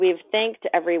we've thanked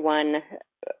everyone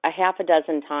a half a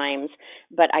dozen times,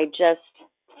 but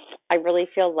I really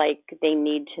feel like they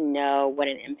need to know what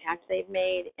an impact they've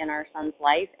made in our son's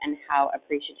life and how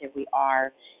appreciative we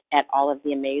are at all of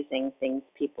the amazing things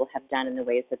people have done in the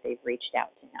ways that they've reached out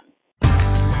to him.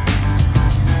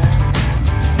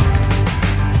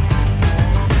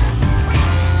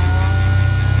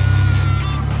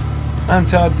 I'm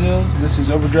Todd Dills, this is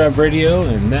Overdrive Radio,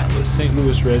 and that was St.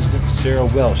 Louis resident Sarah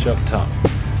Welsh up top.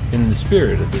 In the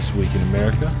spirit of This Week in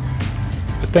America,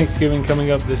 with Thanksgiving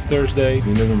coming up this Thursday,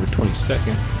 November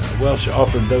 22nd, Welsh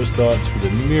offered those thoughts for the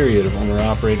myriad of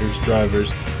owner-operators,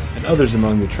 drivers, and others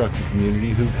among the trucking community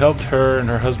who've helped her and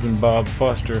her husband Bob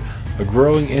foster a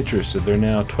growing interest of their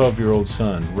now 12-year-old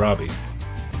son, Robbie.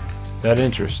 That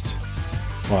interest,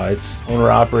 why, it's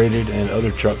owner-operated and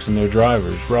other trucks and their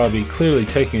drivers, Robbie clearly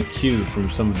taking a cue from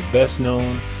some of the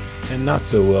best-known and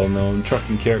not-so-well-known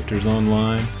trucking characters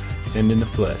online and in the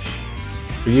flesh.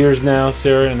 For years now,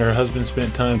 Sarah and her husband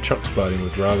spent time truck spotting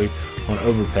with Robbie on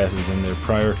overpasses in their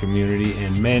prior community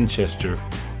in Manchester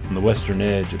on the western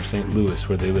edge of St. Louis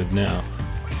where they live now.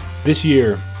 This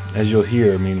year, as you'll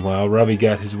hear, meanwhile, Robbie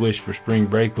got his wish for spring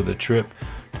break with a trip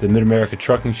to the Mid-America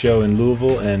Trucking Show in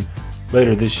Louisville, and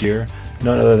later this year,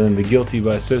 none other than the Guilty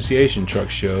by Association Truck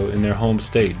Show in their home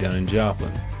state down in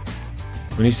Joplin.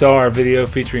 When he saw our video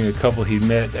featuring a couple he'd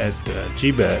met at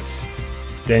GBATS,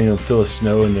 Daniel and Phyllis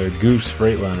Snow and their Goose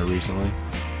Freightliner recently.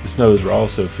 The Snows were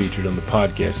also featured on the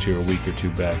podcast here a week or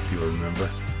two back, you'll remember.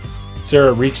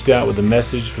 Sarah reached out with a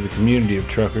message for the community of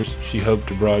truckers she hoped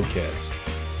to broadcast.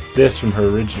 This from her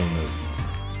original note.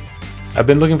 I've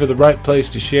been looking for the right place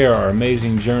to share our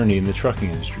amazing journey in the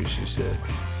trucking industry, she said.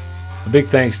 A big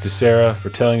thanks to Sarah for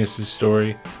telling us this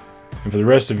story, and for the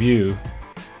rest of you,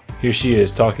 here she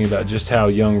is talking about just how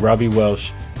young Robbie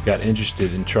Welsh got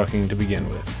interested in trucking to begin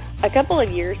with. A couple of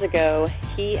years ago,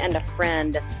 he and a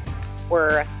friend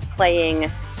were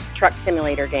playing truck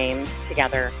simulator games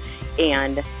together,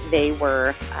 and they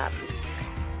were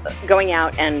going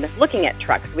out and looking at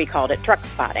trucks. We called it truck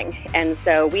spotting. And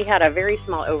so we had a very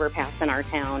small overpass in our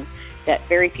town that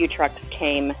very few trucks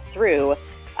came through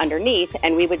underneath,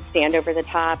 and we would stand over the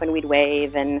top and we'd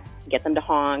wave and get them to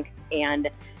honk.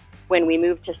 And when we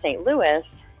moved to St. Louis,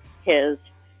 his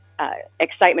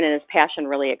excitement and his passion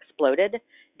really exploded,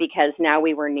 because now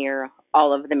we were near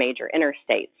all of the major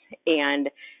interstates. And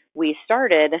we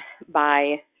started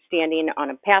by standing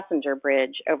on a passenger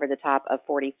bridge over the top of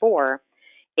 44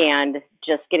 and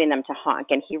just getting them to honk.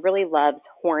 And he really loves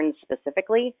horns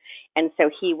specifically. And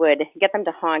so he would get them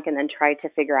to honk and then try to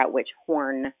figure out which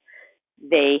horn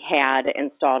they had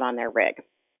installed on their rig.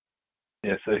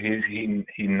 Yeah, so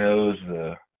he knows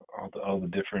all the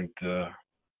different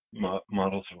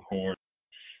models of horn.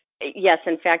 Yes,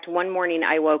 in fact, one morning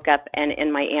I woke up and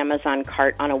in my Amazon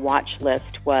cart on a watch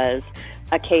list was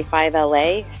a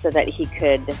K5LA so that he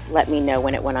could let me know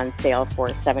when it went on sale for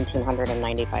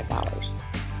 $1,795.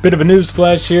 Bit of a news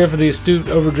flash here for the astute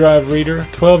Overdrive reader.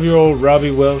 12-year-old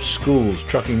Robbie Welsh schools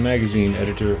Trucking Magazine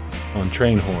editor on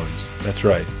train horns. That's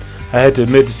right. I had to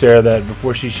admit to Sarah that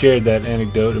before she shared that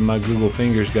anecdote and my Google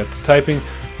fingers got to typing,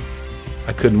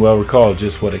 I couldn't well recall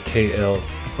just what a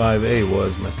KL5A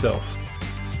was myself.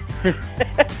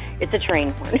 It's a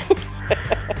train horn.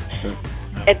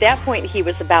 At that point, he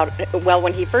was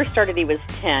when he first started, he was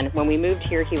 10. When we moved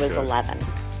here, he was 11.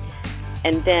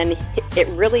 And then it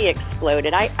really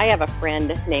exploded. I have a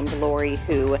friend named Lori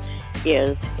who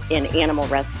is in animal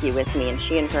rescue with me, and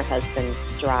she and her husband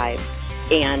drive.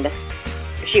 And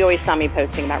she always saw me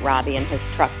posting about Robbie and his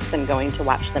trucks and going to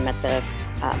watch them at the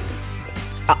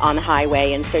on the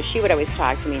highway. And so she would always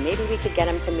talk to me, maybe we could get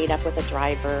him to meet up with a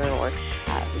driver or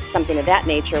something of that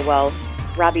nature. Well,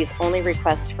 Robbie's only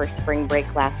request for spring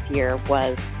break last year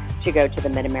was to go to the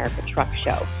Mid-America Truck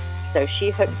Show. So she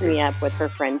hooked me up with her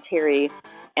friend Terry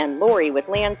and Lori with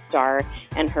Landstar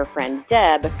and her friend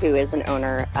Deb, who is an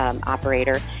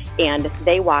owner-operator, and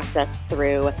they walked us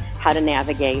through how to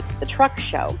navigate the truck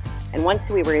show. And once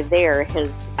we were there,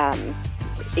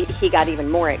 he got even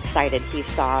more excited. He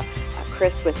saw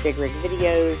Chris with Big Rig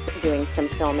Videos doing some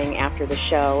filming after the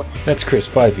show. That's Chris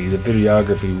Pfeiffe, the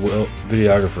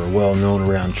videographer well known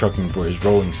around trucking for his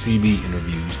rolling CB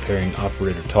interviews, pairing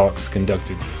operator talks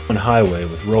conducted on highway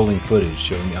with rolling footage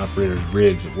showing the operator's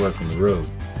rigs at work on the road.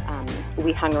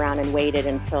 We hung around and waited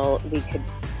until we could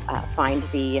find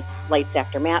the Lights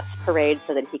After Mats parade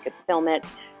so that he could film it.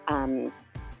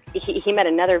 He met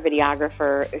another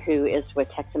videographer who is with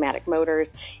Texomatic Motors,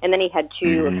 and then he had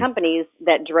two companies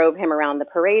that drove him around the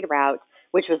parade route,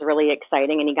 which was really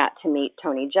exciting, and he got to meet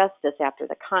Tony Justice after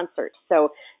the concert.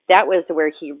 So that was where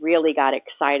he really got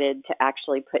excited to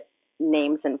actually put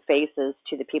names and faces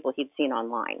to the people he'd seen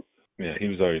online. Yeah, he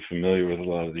was already familiar with a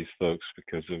lot of these folks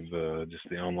because of just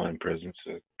the online presence.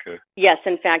 Yes,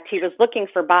 in fact, he was looking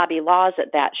for Bobby Laws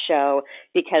at that show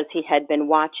because he had been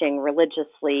watching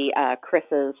religiously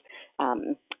Chris's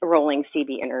rolling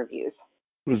CB interviews.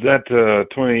 Was that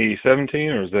 2017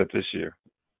 or was that this year?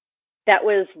 That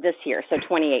was this year, so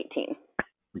 2018.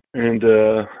 And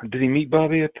did he meet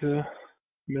Bobby at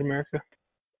Mid-America?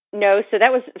 No, so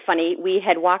that was funny. We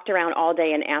had walked around all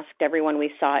day and asked everyone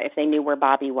we saw if they knew where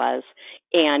Bobby was.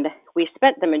 And we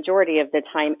spent the majority of the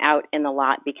time out in the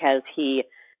lot because he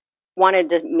wanted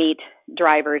to meet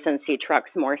drivers and see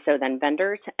trucks more so than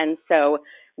vendors. And so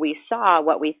we saw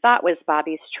what we thought was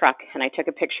Bobby's truck, and I took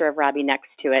a picture of Robbie next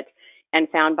to it and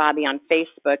found Bobby on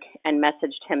Facebook and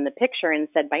messaged him the picture and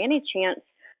said, by any chance,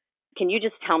 can you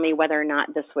just tell me whether or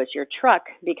not this was your truck?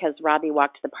 Because Robbie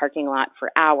walked the parking lot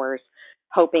for hours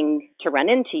hoping to run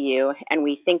into you, and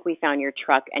we think we found your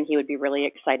truck, and he would be really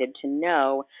excited to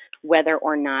know whether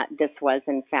or not this was,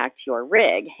 in fact, your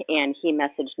rig. And he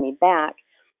messaged me back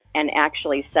and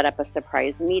actually set up a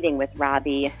surprise meeting with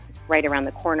Robbie right around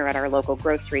the corner at our local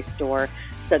grocery store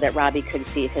so that Robbie could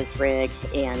see his rig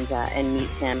and meet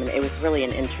him. And it was really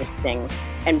an interesting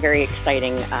and very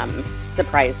exciting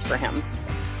surprise for him.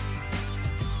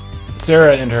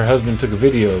 Sarah and her husband took a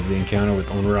video of the encounter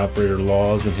with owner-operator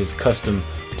Laws in his custom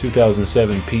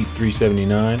 2007 Pete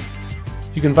 379.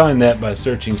 You can find that by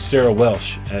searching Sarah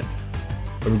Welsh at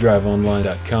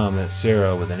overdriveonline.com. That's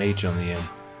Sarah with an H on the end.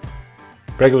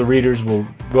 Regular readers will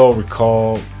well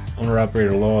recall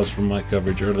owner-operator Laws from my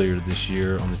coverage earlier this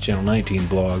year on the Channel 19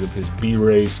 blog of his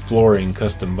B-Rays flooring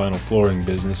custom vinyl flooring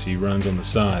business he runs on the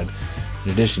side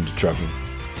in addition to trucking,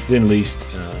 then leased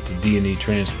to D&E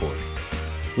Transport.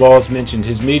 Laws mentioned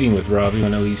his meeting with Robbie. I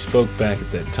know he spoke back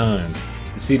at that time.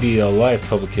 The CDL Life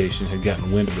publication had gotten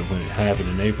wind of it when it happened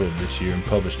in April of this year and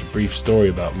published a brief story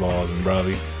about Laws and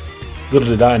Robbie. Little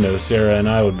did I know Sarah and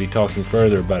I would be talking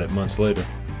further about it months later.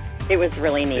 It was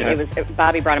really neat. Yeah.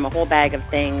 Bobby brought him a whole bag of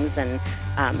things and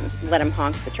let him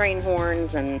honk the train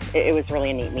horns, and it was really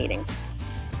a neat meeting.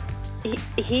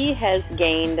 He has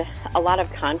gained a lot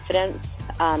of confidence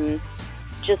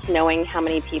just knowing how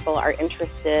many people are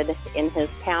interested in his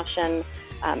passion.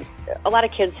 A lot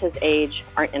of kids his age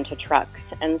aren't into trucks,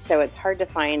 and so it's hard to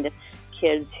find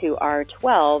kids who are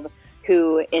 12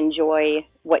 who enjoy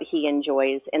what he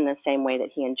enjoys in the same way that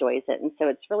he enjoys it. And so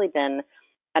it's really been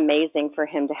amazing for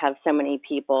him to have so many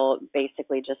people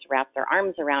basically just wrap their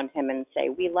arms around him and say,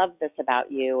 we love this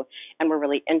about you, and we're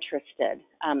really interested.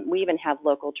 We even have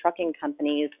local trucking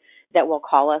companies that will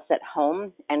call us at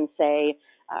home and say,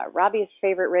 Robbie's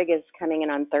favorite rig is coming in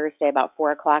on Thursday about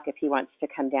 4 o'clock if he wants to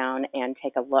come down and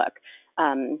take a look.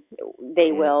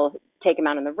 They will take him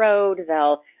out on the road.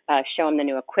 They'll show him the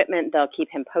new equipment. They'll keep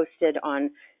him posted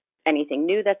on anything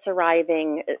new that's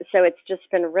arriving. So it's just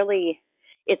been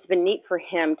it's been neat for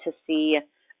him to see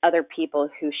other people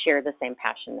who share the same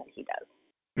passion that he does.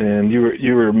 And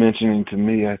you were mentioning to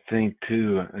me, I think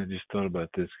too, I just thought about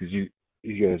this because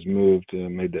you guys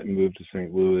made that move to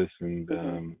St. Louis,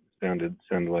 and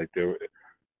sounded like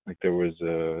there was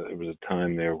a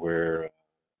time there where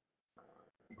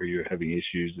you're having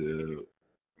issues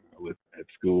at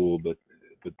school, but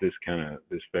this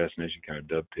fascination kind of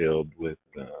dovetailed with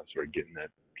sort of getting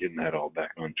that all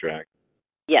back on track.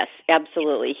 Yes,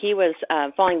 absolutely. He was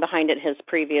falling behind at his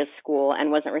previous school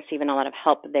and wasn't receiving a lot of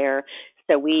help there.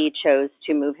 So we chose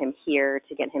to move him here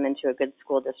to get him into a good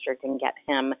school district and get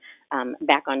him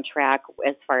back on track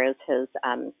as far as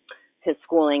his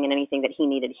schooling and anything that he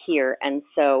needed here. And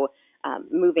so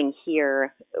moving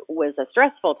here was a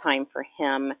stressful time for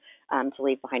him to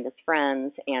leave behind his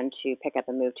friends and to pick up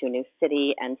and move to a new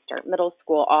city and start middle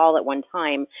school all at one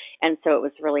time. And so it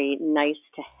was really nice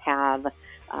to have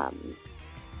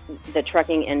the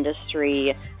trucking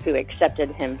industry who accepted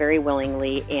him very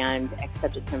willingly and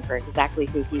accepted him for exactly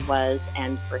who he was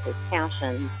and for his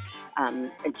passions,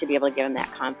 and to be able to give him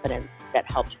that confidence that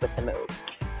helped with the move.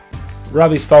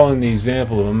 Robbie's following the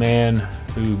example of a man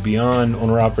who, beyond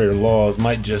owner-operator Laws,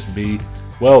 might just be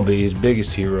his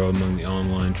biggest hero among the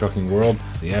online trucking world,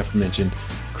 the aforementioned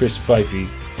Chris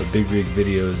Pfeiffe of Big Rig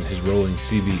Videos and his rolling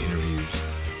CB interviews.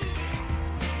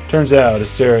 Turns out, as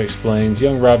Sarah explains,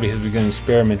 young Robbie has begun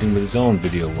experimenting with his own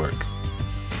video work.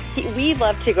 We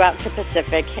love to go out to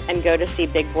Pacific and go to see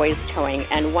Big Boys Towing,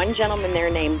 and one gentleman there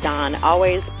named Don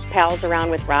always pals around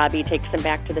with Robbie, takes him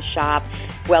back to the shop.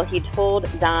 Well, he told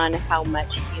Don how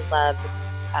much he loved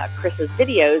Chris's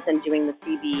videos and doing the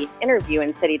CB interview,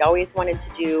 and said he'd always wanted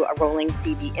to do a rolling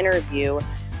CB interview.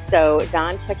 So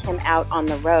Don took him out on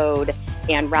the road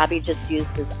and Robbie just used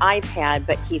his iPad,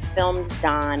 but he filmed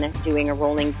Don doing a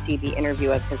rolling CB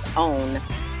interview of his own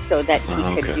so that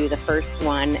he could do the first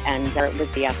one, and it was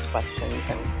the asked questions,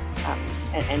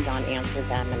 and Don answered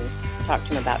them and talked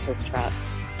to him about his truck.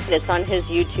 It's on his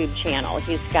YouTube channel.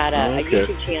 He's got a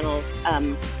YouTube channel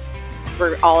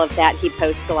for all of that. He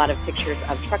posts a lot of pictures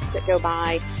of trucks that go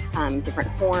by, different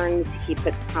horns. He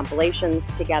puts compilations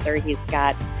together. He's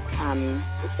got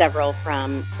several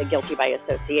from the Guilty by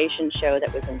Association show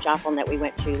that was in Joplin that we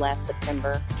went to last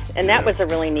September. And that was a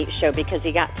really neat show because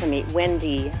he got to meet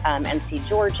Wendy and see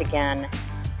George again.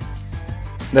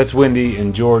 That's Wendy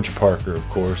and George Parker, of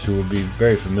course, who will be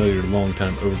very familiar to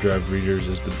longtime Overdrive readers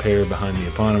as the pair behind the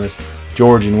eponymous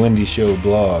George and Wendy Show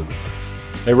blog.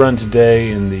 They run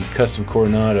today in the Custom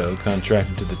Coronado,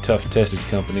 contracted to the Tough Tested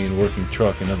Company and Working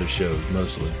Truck and other shows,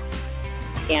 mostly.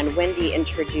 And Wendy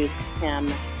introduced him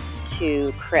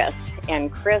to Chris,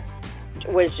 and Chris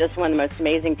was just one of the most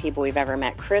amazing people we've ever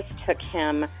met. Chris took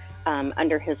him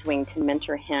under his wing to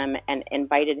mentor him and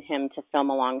invited him to film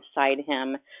alongside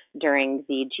him during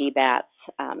the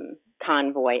GBATS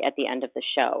convoy at the end of the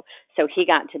show. So he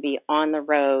got to be on the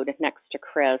road next to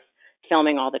Chris,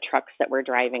 filming all the trucks that were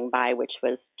driving by, which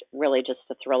was really just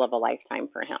the thrill of a lifetime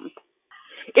for him.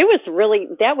 It was really,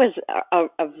 that was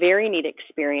a very neat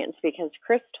experience because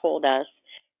Chris told us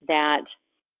that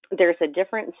there's a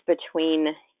difference between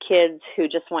kids who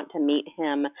just want to meet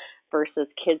him versus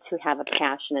kids who have a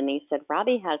passion. And he said,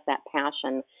 Robbie has that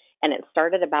passion, and it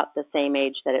started about the same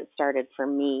age that it started for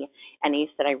me. And he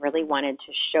said, I really wanted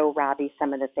to show Robbie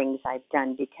some of the things I've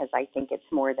done because I think it's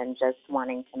more than just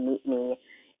wanting to meet me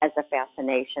as a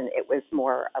fascination. It was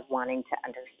more of wanting to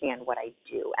understand what I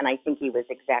do. And I think he was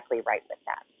exactly right with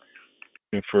that.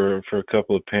 And for a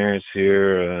couple of parents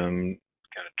here,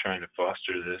 kind of trying to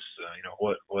foster this,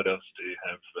 what else do you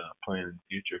have planned in the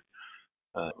future?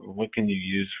 What can you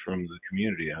use from the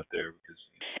community out there?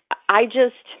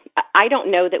 Because I don't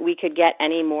know that we could get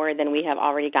any more than we have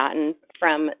already gotten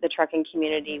from the trucking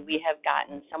community. We have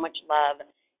gotten so much love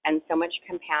and so much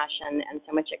compassion and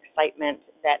so much excitement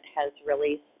that has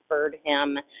really spurred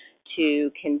him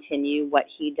to continue what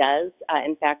he does.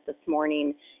 In fact, this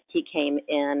morning he came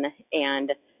in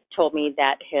and told me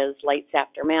that his Lights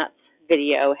After Mats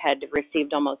video had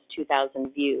received almost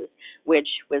 2,000 views, which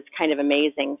was kind of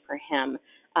amazing for him.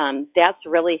 That's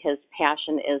really his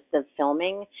passion, is the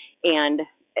filming. And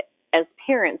as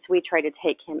parents, we try to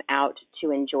take him out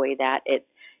to enjoy that. It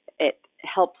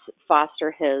helps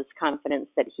foster his confidence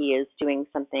that he is doing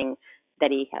something that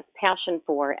he has passion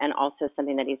for and also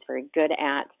something that he's very good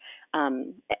at.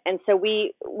 And so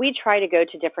we try to go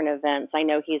to different events. I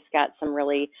know he's got some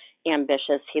really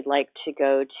ambitious. He'd like to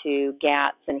go to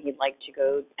GATS, and he'd like to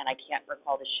go, and I can't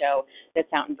recall the show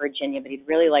that's out in Virginia, but he'd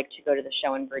really like to go to the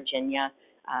show in Virginia.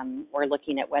 We're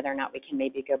looking at whether or not we can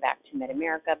maybe go back to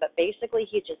Mid-America. But basically,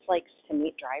 he just likes to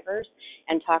meet drivers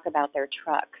and talk about their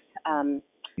trucks.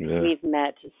 We've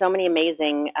met so many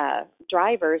amazing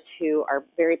drivers who are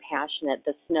very passionate.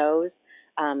 The Snows,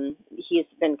 he's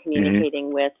been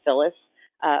communicating with Phyllis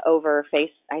over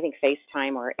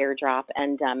FaceTime or AirDrop,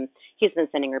 and he's been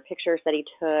sending her pictures that he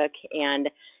took. And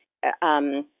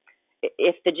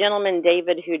if the gentleman,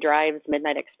 David, who drives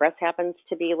Midnight Express, happens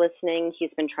to be listening,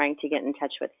 he's been trying to get in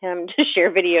touch with him to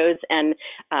share videos and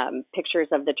pictures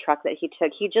of the truck that he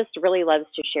took. He just really loves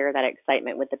to share that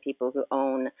excitement with the people who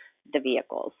own the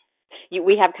vehicles.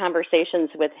 We have conversations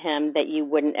with him that you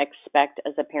wouldn't expect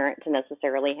as a parent to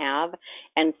necessarily have.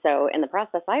 And so in the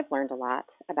process, I've learned a lot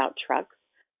about trucks.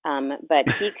 But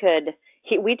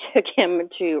we took him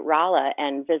to Rolla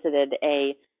and visited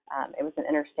it was an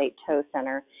interstate tow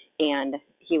center, and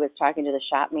he was talking to the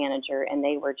shop manager, and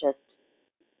they were just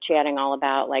chatting all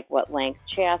about like what length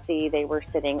chassis they were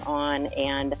sitting on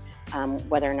and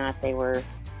whether or not they were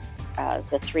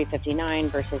the 359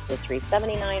 versus the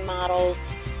 379 models.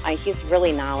 He's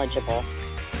really knowledgeable.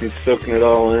 He's soaking it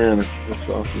all in. It's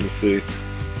awesome to see.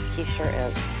 He sure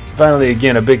is. Finally,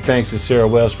 again, a big thanks to Sarah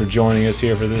Welsh for joining us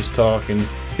here for this talk, and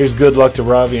here's good luck to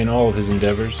Robbie in all of his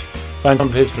endeavors. Find some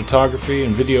of his photography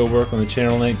and video work on the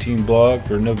Channel 19 blog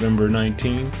for November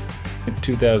 19,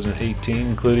 2018,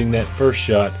 including that first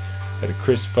shot at a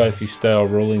Chris Pfeiffe-style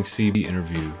rolling CB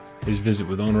interview, his visit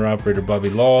with owner-operator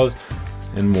Bobby Laws,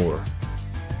 and more.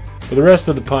 For the rest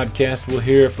of the podcast, we'll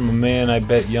hear from a man I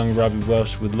bet young Robbie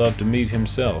Welsh would love to meet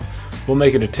himself. We'll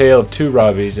make it a tale of two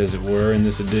Robbies, as it were, in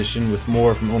this edition, with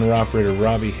more from owner-operator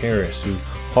Robbie Harris, who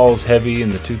hauls heavy in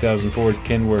the 2004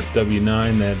 Kenworth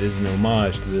W9 that is an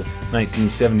homage to the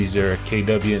 1970s-era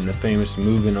KW and the famous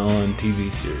Movin' On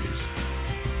TV series.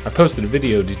 I posted a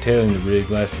video detailing the rig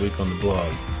last week on the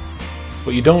blog.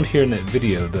 What you don't hear in that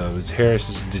video, though, is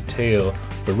Harris's detail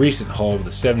of a recent haul with a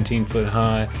 17-foot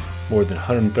high, more than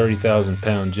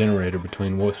 130,000-pound generator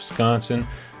between Wisconsin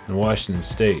and Washington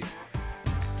State.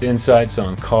 The insights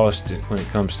on cost when it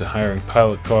comes to hiring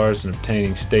pilot cars and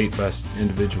obtaining state by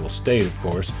individual state, of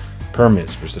course,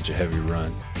 permits for such a heavy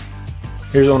run.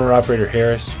 Here's owner-operator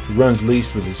Harris, who runs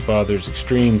leased with his father's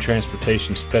Extreme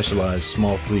Transportation Specialized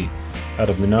small fleet out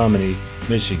of Menominee,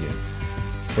 Michigan,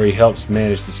 where he helps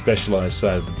manage the specialized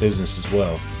side of the business as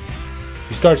well.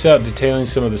 He starts out detailing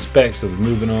some of the specs of the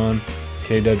Moving On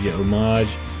KW Homage.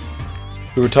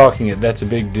 We were talking at That's a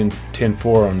Big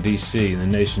 10-4 on DC, the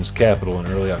nation's capital, in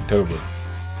early October.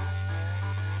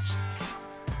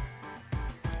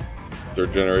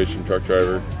 Third generation truck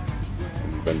driver.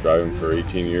 Been driving for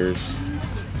 18 years.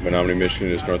 Menominee,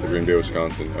 Michigan, just north of Green Bay,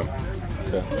 Wisconsin.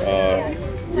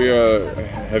 We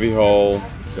heavy haul.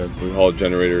 We haul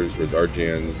generators with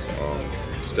RGNs,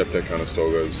 step deck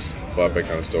Conestogas, flatbed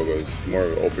Conestogas, more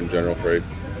of an open general freight.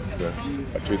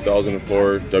 A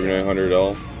 2004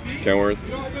 W900L Kenworth,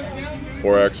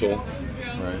 4-axle.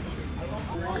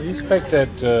 Right. You expect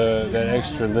that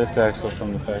extra lift axle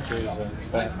from the factory?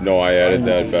 Is that No, I added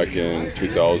that back in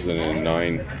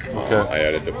 2009. Okay. I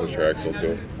added the pusher axle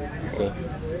to it.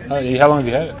 Okay. How long have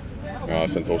you had it?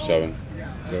 Since 07.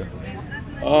 Okay.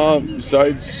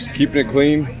 Besides keeping it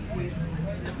clean,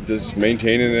 just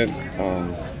maintaining it.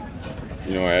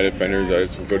 I added fenders, I added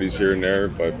some goodies here and there,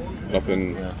 but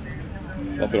nothing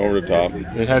over the top.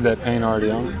 It had that paint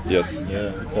already on it? Yes.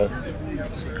 Yeah.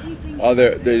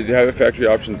 Okay. They have factory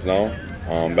options now.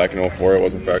 Back in 04, it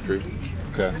wasn't factory.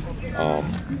 Okay.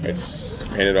 It's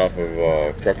painted off of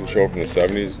a truck and show from the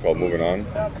 70s called Moving On.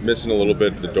 Missing a little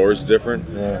bit, the door's different,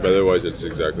 but otherwise it's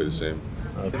exactly the same.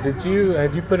 Had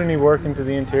you put any work into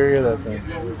the interior of that thing?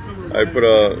 I put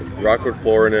a rockwood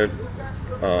floor in it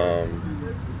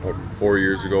 4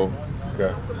 years ago.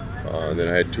 Okay. And then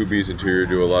I had 2B's Interior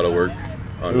do a lot of work.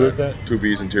 Who is that?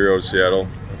 2B's Interior out of Seattle.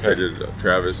 Okay.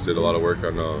 Travis did a lot of work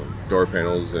on door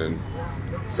panels and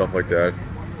stuff like that.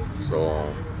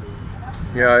 So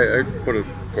I put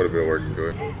quite a bit of work into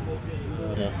it.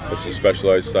 Yeah. It's the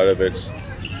specialized side of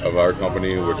our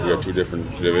company, which we have two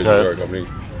different divisions of our company.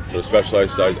 For the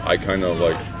specialized side, I kind of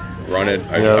like run it.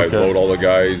 I load all the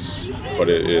guys, but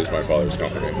it is my father's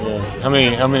company. Yeah. How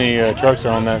many trucks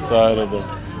are on that side of the?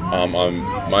 On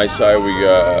my side, we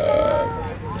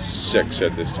got 6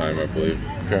 at this time, I believe.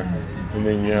 Okay. And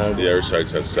then the other side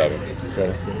has 7.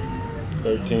 Okay. So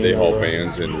 13. They haul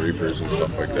vans and reefers and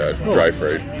stuff like that. Dry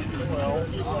freight.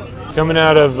 Coming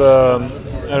out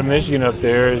of Michigan up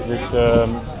there, is it?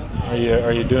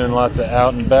 Are you doing lots of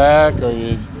out and back? Or are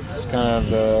you just kind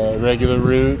of a regular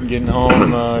route and getting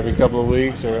home every couple of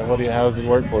weeks, or how does it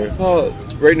work for you?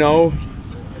 Right now,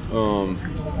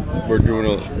 we're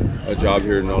doing a job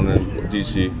here in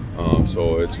DC,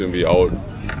 so it's going to be out.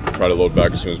 Try to load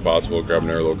back as soon as possible. Grab an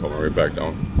air load, coming right back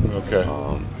down. Okay.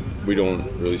 We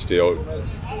don't really stay out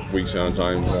weeks at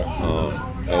times,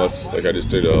 unless I just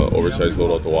did a oversized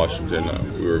load out to Washington.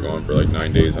 We were going for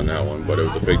 9 days on that one, but it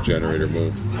was a big generator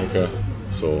move. Okay.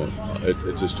 So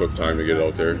it just took time to get it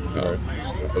out there.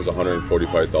 It was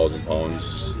 145,000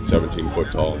 pounds, 17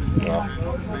 foot tall. Wow.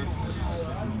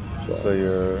 So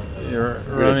you're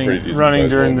running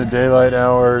during the daylight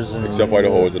hours. Except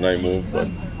Idaho was a night move, but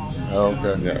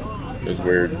okay. Yeah, it was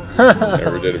weird.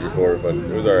 Never did it before, but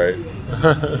it was all right.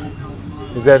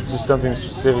 Is that just something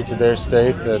specific to their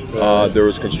state? That there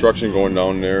was construction going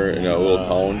down there in a little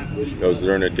town. It was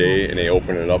during the day, and they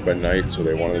opened it up at night, so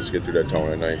they wanted us to get through that town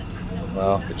at night.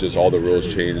 Wow. It's just all the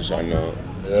rules changed on the.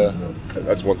 Yeah.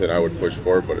 That's one thing I would push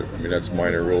for, but that's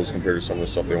minor rules compared to some of the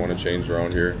stuff they want to change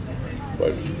around here.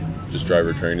 But just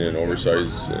driver training and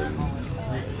oversize and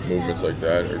movements like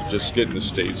that, or just getting the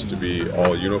states to be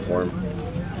all uniform.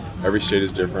 Every state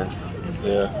is different.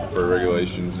 Yeah. For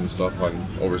regulations and stuff on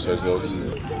oversized loads,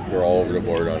 we're all over the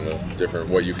board on the different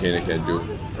what you can and can't do.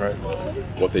 Right.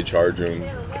 What they charge and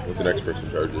what the next person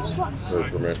charges for a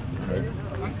permit. Right.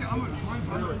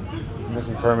 How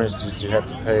many permits did you have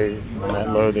to pay on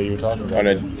that load that you were talking about? On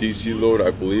a DC load,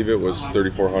 I believe it was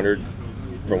 $3,400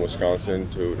 from Wisconsin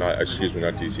to not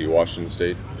DC, Washington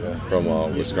State. Yeah. From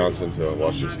Wisconsin to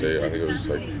Washington State, I think it was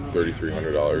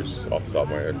 $3,300 off the top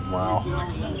of my head. Wow.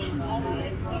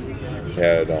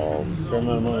 Had Fair amount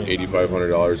of money.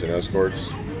 $8,500 in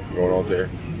escorts going out there.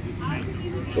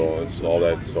 So it's all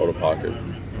that's out of pocket.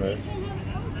 Right.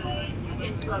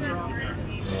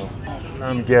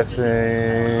 I'm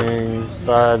guessing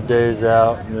 5 days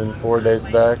out and then 4 days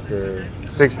back, or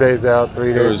 6 days out,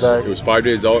 3 days back? It was 5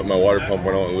 days out. My water pump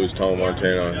went out in Lewistown,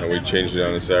 Montana, and we changed it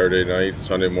on a Saturday night,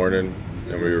 Sunday morning.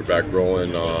 and we were back rolling.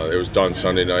 It was done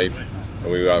Sunday night,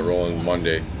 and we got rolling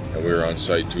Monday, and we were on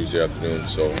site Tuesday afternoon.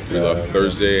 So we left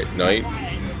Thursday night,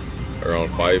 around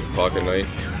 5 o'clock at night.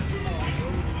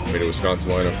 Made a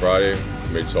Wisconsin line on Friday,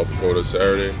 made South Dakota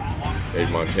Saturday, made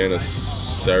Montana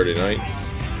Saturday night,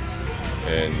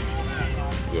 and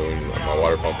when my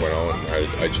water pump went out,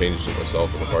 and I changed it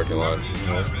myself in the parking lot,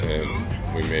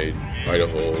 and we made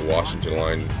Idaho Washington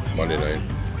line Monday night.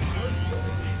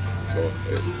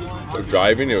 So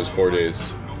driving, it was 4 days,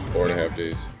 4.5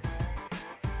 days.